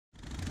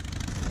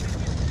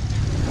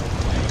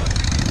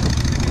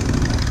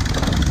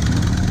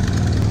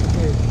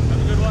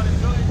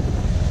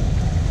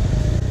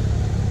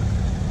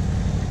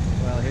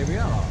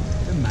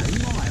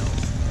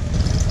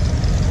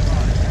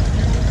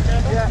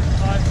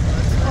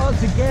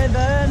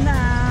together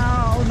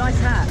now. Oh, nice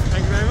hat.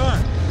 Thank you very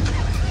much.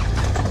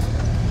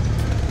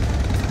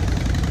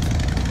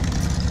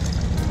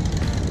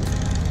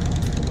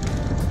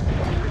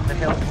 The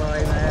hill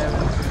climb there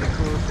and some of the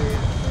courses.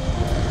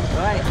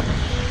 Right.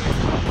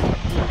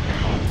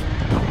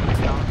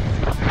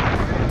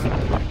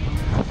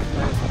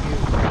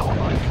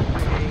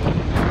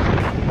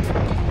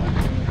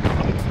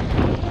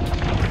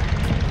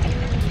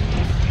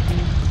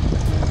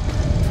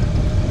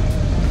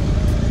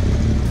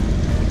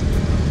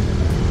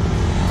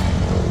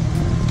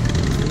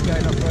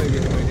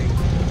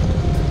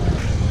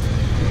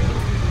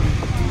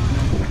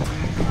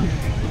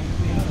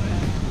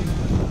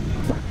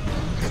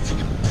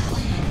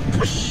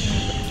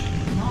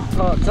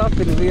 Parked up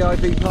in the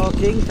VIP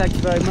parking. Thank you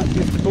very much,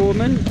 Mr.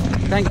 Boorman.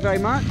 Thank you very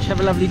much. Have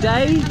a lovely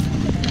day.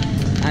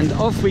 And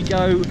off we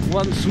go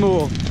once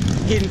more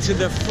into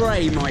the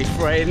fray, my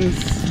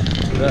friends.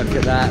 Look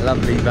at that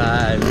lovely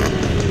van.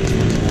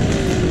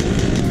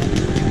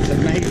 It's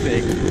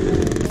amazing.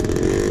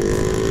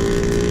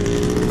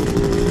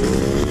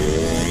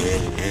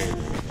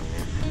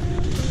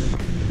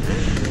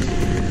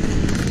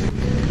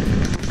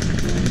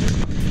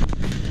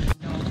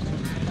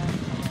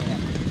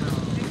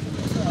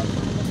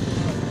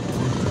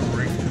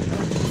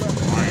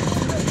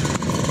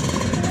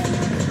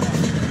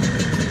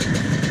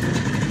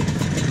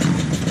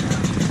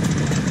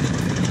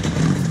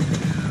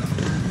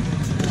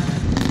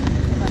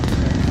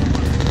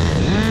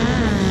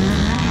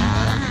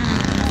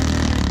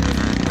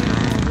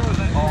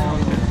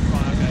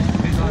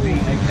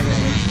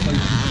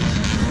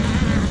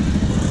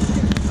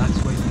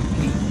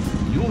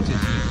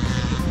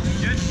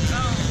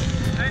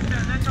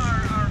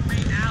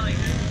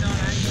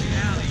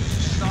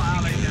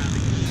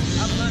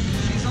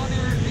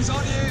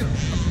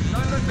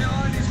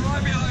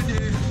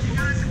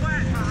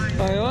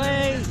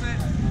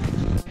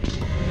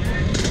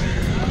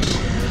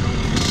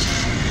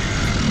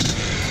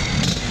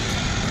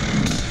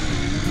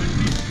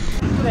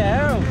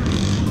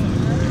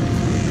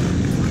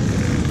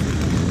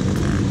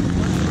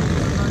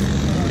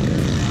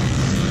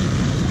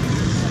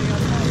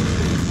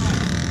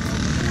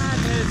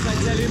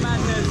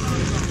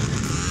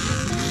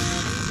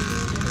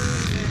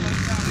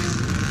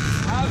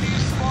 How do you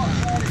spot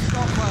Charlie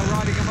Stockwell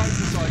riding a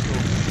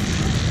motorcycle?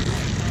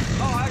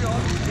 Oh, hang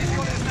on, he's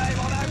got his name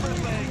on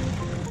everything.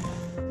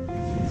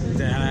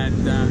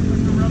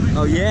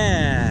 Oh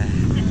yeah.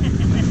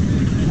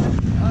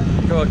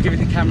 Go on, give it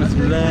the camera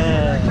some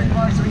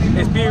love.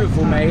 It's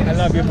beautiful, mate. I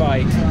love your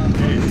bike.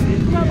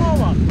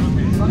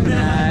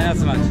 Nah, not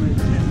so much.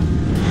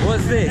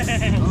 What's this?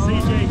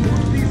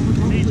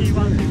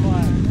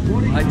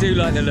 CG125. I do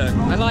like the look.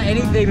 I like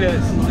anything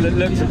that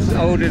looks as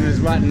old and as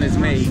rotten as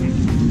me.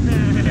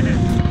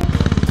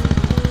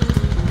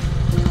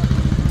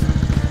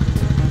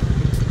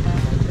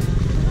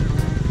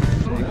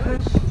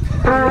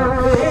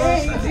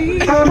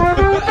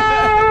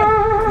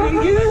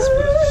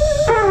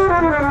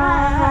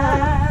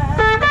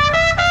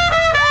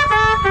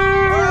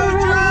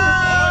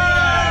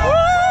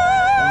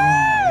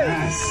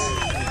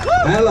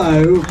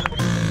 Hello.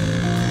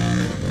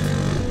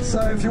 So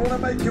if you want to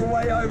make your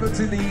way over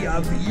to the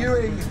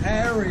viewing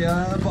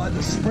area by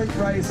the sprint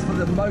race for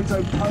the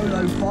Moto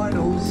Polo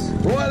finals,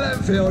 Royal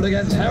Enfield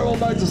against Herald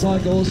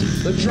Motorcycles.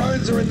 The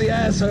drones are in the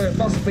air, so it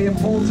must be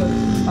important.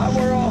 And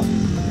we're off.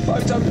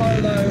 Moto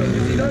Polo.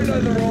 If you don't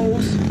know the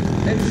rules,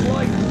 it's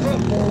like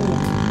football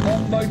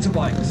on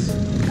motorbikes.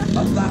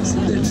 And that's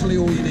literally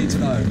all you need to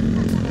know.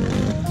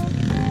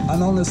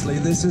 And honestly,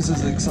 this is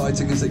as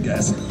exciting as it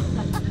gets.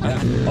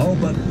 Oh,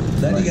 but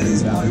then you get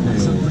these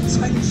moments of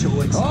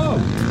potential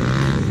excitement.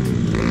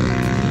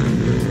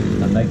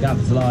 And they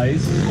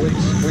capitalise,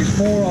 which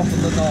more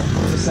often than not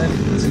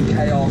descends into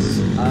chaos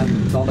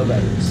and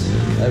non-events.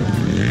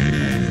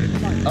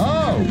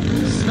 Oh!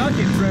 Snuck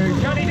it through.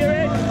 Can he do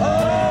it?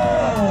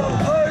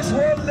 Oh! It's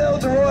 1-0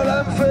 to Royal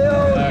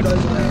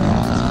Enfield!